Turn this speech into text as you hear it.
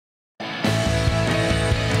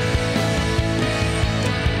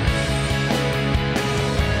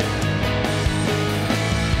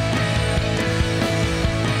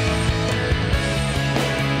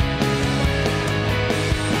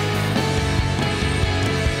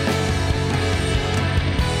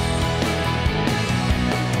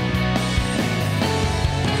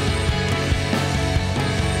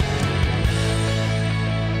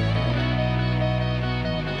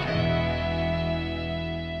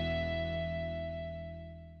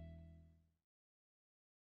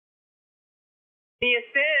Yes,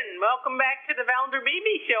 welcome back to the Valder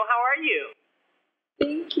Beebe Show. How are you?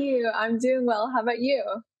 Thank you. I'm doing well. How about you?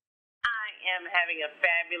 I am having a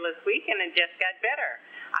fabulous week, and it just got better.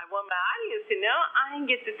 I want my audience to know I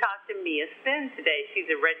get to talk to Mia Sin today. She's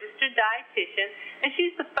a registered dietitian, and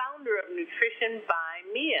she's the founder of Nutrition by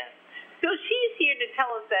Mia. So she's here to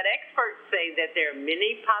tell us that experts say that there are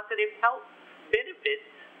many positive health benefits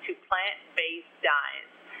to plant-based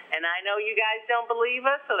diets. And I know you guys don't believe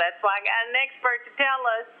us, so that's why I got an expert to tell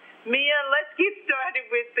us. Mia, let's get started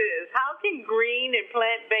with this. How can green and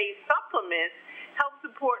plant-based supplements help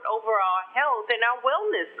support overall health and our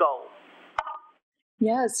wellness goals?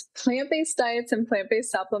 Yes, plant-based diets and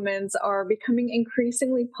plant-based supplements are becoming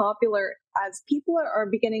increasingly popular as people are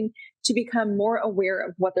beginning to become more aware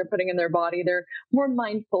of what they're putting in their body. They're more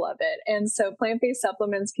mindful of it. And so plant-based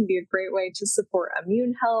supplements can be a great way to support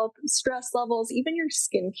immune health, stress levels, even your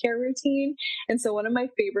skincare routine. And so one of my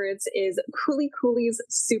favorites is Cooley's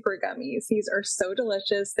Super Gummies. These are so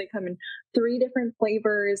delicious. They come in 3 different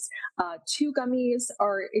flavors. 2 gummies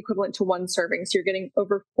are equivalent to 1 serving. So you're getting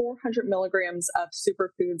over 400 milligrams of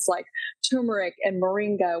superfoods like turmeric and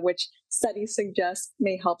moringa, which studies suggest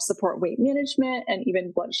may help support weight management and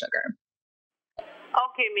even blood sugar.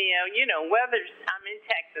 Okay, Mia, I'm in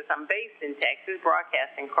Texas. I'm based in Texas,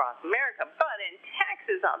 broadcasting across America. But in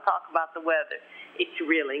Texas, I'll talk about the weather. It's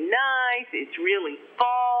really nice. It's really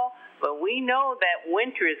fall. But we know that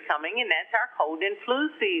winter is coming, and that's our cold and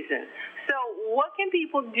flu season. So what can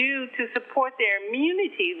people do to support their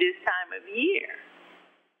immunity this time of year?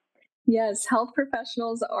 Yes, health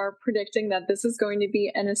professionals are predicting that this is going to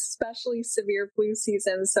be an especially severe flu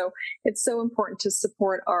season. So it's so important to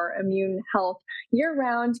support our immune health year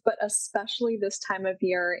round, but especially this time of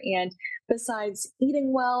year. And besides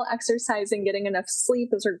eating well, exercising, getting enough sleep,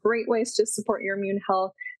 those are great ways to support your immune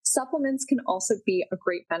health. Supplements can also be a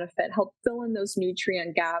great benefit, help fill in those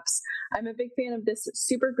nutrient gaps. I'm a big fan of this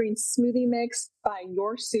Super Green Smoothie Mix by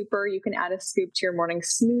Your Super. You can add a scoop to your morning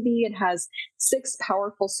smoothie. It has 6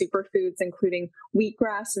 powerful superfoods, including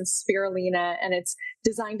wheatgrass and spirulina, and it's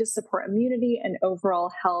designed to support immunity and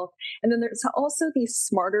overall health. And then there's also the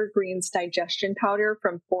Smarter Greens Digestion Powder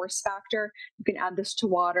from Force Factor. You can add this to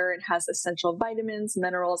water. It has essential vitamins,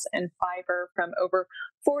 minerals, and fiber from over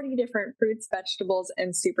 40 different fruits, vegetables,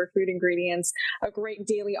 and superfood ingredients. A great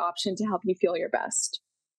daily option to help you feel your best.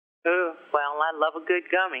 Oh, well, I love a good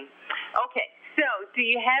gummy. Okay, so do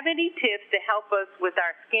you have any tips to help us with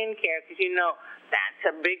our skincare? Because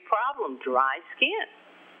that's a big problem, dry skin.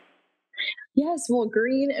 Yes, well,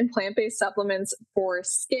 green and plant-based supplements for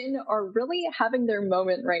skin are really having their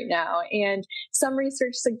moment right now. And some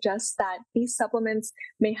research suggests that these supplements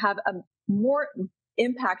may have a more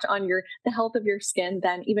impact on the health of your skin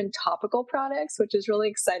than even topical products, which is really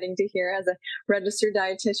exciting to hear as a registered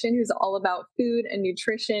dietitian who's all about food and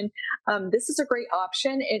nutrition. This is a great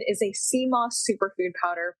option. It is a sea moss superfood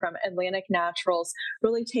powder from Atlantic Naturals,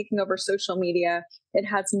 really taking over social media. It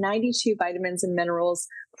has 92 vitamins and minerals,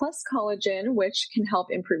 plus collagen, which can help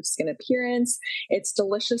improve skin appearance. It's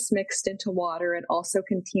delicious mixed into water. It also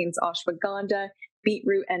contains ashwagandha,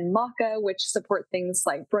 beetroot, and maca, which support things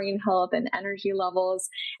like brain health and energy levels.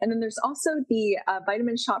 And then there's also the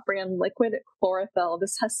Vitamin Shop brand liquid chlorophyll.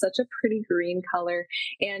 This has such a pretty green color,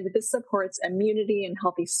 and this supports immunity and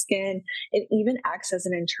healthy skin. It even acts as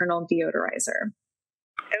an internal deodorizer.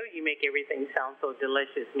 Oh, you make everything sound so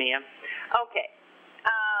delicious, Mia. Okay.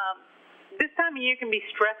 This time of year can be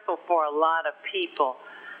stressful for a lot of people.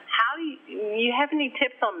 How do you have any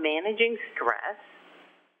tips on managing stress?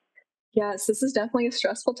 Yes, this is definitely a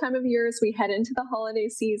stressful time of year as we head into the holiday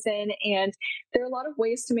season. And there are a lot of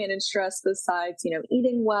ways to manage stress besides,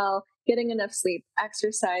 eating well, getting enough sleep,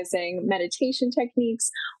 exercising, meditation techniques.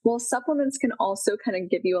 Well, supplements can also kind of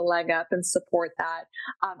give you a leg up and support that.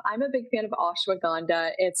 I'm a big fan of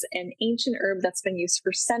ashwagandha. It's an ancient herb that's been used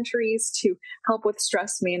for centuries to help with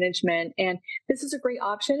stress management. And this is a great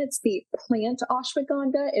option. It's the plant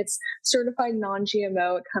ashwagandha. It's certified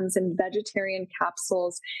non-GMO. It comes in vegetarian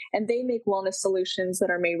capsules, and they make wellness solutions that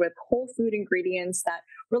are made with whole food ingredients that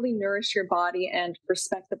really nourish your body and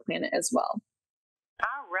respect the planet as well.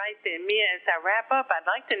 All right then, Mia, as I wrap up, I'd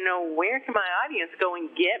like to know where can my audience go and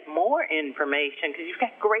get more information, because you've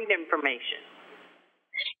got great information.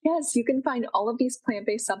 Yes, you can find all of these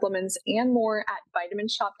plant-based supplements and more at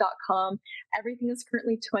vitaminshop.com. Everything is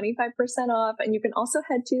currently 25% off, and you can also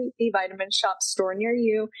head to the Vitamin Shop store near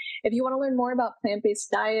you. If you want to learn more about plant-based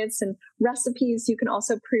diets and recipes, you can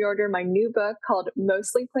also pre-order my new book called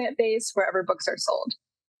Mostly Plant-Based wherever books are sold.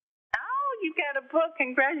 you got a book.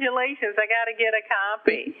 Congratulations. I got to get a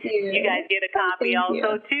copy. Thank you. You guys get a copy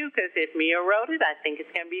also, you. too, because if Mia wrote it, I think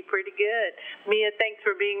it's going to be pretty good. Mia, thanks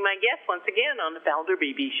for being my guest once again on the Valder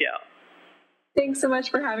Beebe Show. Thanks so much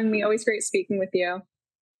for having me. Always great speaking with you.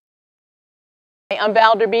 I'm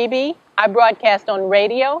Valder Beebe. I broadcast on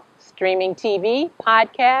radio, streaming TV,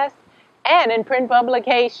 podcast, and in print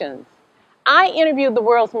publications. I interview the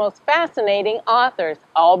world's most fascinating authors,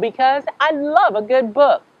 all because I love a good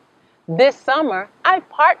book. This summer, I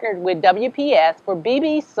partnered with WPS for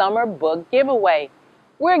Beebe's Summer Book Giveaway.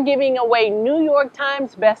 We're giving away New York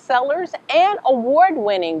Times bestsellers and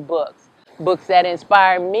award-winning books. Books that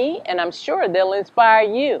inspire me, and I'm sure they'll inspire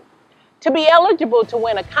you. To be eligible to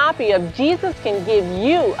win a copy of Jesus Can Give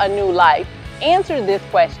You a New Life, answer this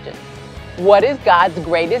question. What is God's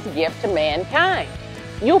greatest gift to mankind?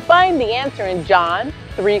 You'll find the answer in John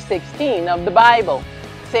 3:16 of the Bible.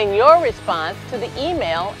 Send your response to the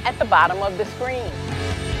email at the bottom of the screen.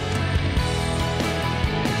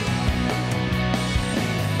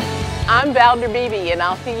 I'm Valder Beebe, and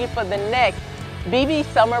I'll see you for the next Beebe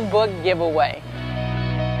Summer Book Giveaway.